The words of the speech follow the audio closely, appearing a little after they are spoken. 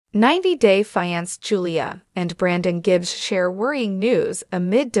90-Day Fiancé Julia and Brandon Gibbs share worrying news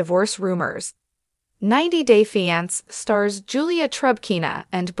amid divorce rumors. 90-Day Fiancé stars Julia Trubkina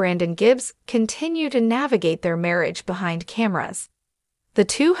and Brandon Gibbs continue to navigate their marriage behind cameras. The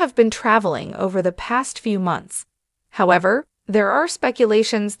two have been traveling over the past few months. However, there are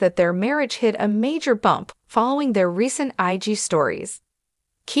speculations that their marriage hit a major bump following their recent IG stories.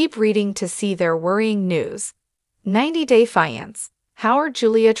 Keep reading to see their worrying news. 90-Day Fiancé. How are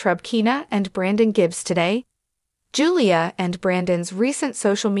Julia Trubkina and Brandon Gibbs today? Julia and Brandon's recent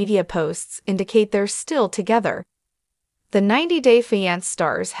social media posts indicate they're still together. The 90-Day Fiancé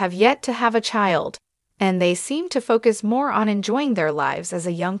stars have yet to have a child, and they seem to focus more on enjoying their lives as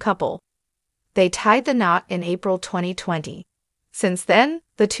a young couple. They tied the knot in April 2020. Since then,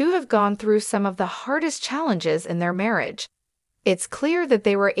 the two have gone through some of the hardest challenges in their marriage. It's clear that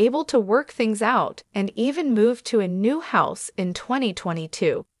they were able to work things out and even move to a new house in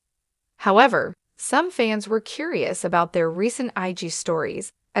 2022. However, some fans were curious about their recent IG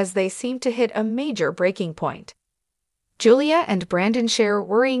stories as they seemed to hit a major breaking point. Julia and Brandon share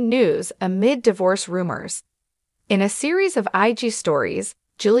worrying news amid divorce rumors. In a series of IG stories,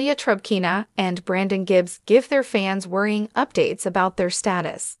 Julia Trubkina and Brandon Gibbs give their fans worrying updates about their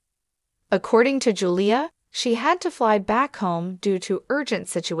status. According to Julia, she had to fly back home due to urgent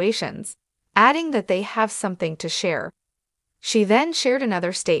situations, adding that they have something to share. She then shared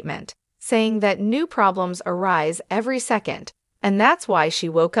another statement, saying that new problems arise every second, and that's why she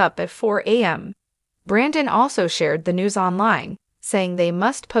woke up at 4 a.m. Brandon also shared the news online, saying they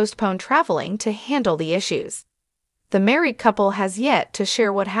must postpone traveling to handle the issues. The married couple has yet to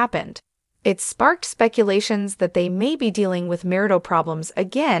share what happened. It sparked speculations that they may be dealing with marital problems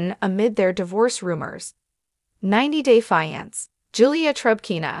again amid their divorce rumors. 90-Day Fiancé. Julia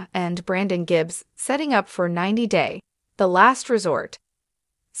Trubkina and Brandon Gibbs setting up for 90-Day, the last resort.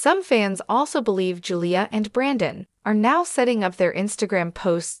 Some fans also believe Julia and Brandon are now setting up their Instagram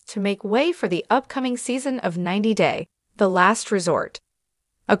posts to make way for the upcoming season of 90-Day, the last resort.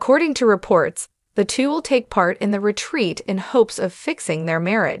 According to reports, the two will take part in the retreat in hopes of fixing their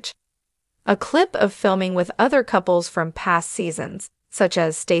marriage. A clip of filming with other couples from past seasons, such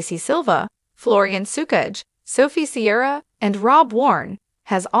as Stacy Silva, Florian Sukaj, Sophie Sierra, and Rob Warren,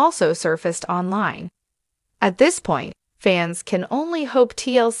 has also surfaced online. At this point, fans can only hope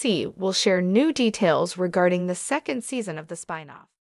TLC will share new details regarding the second season of the spin-off.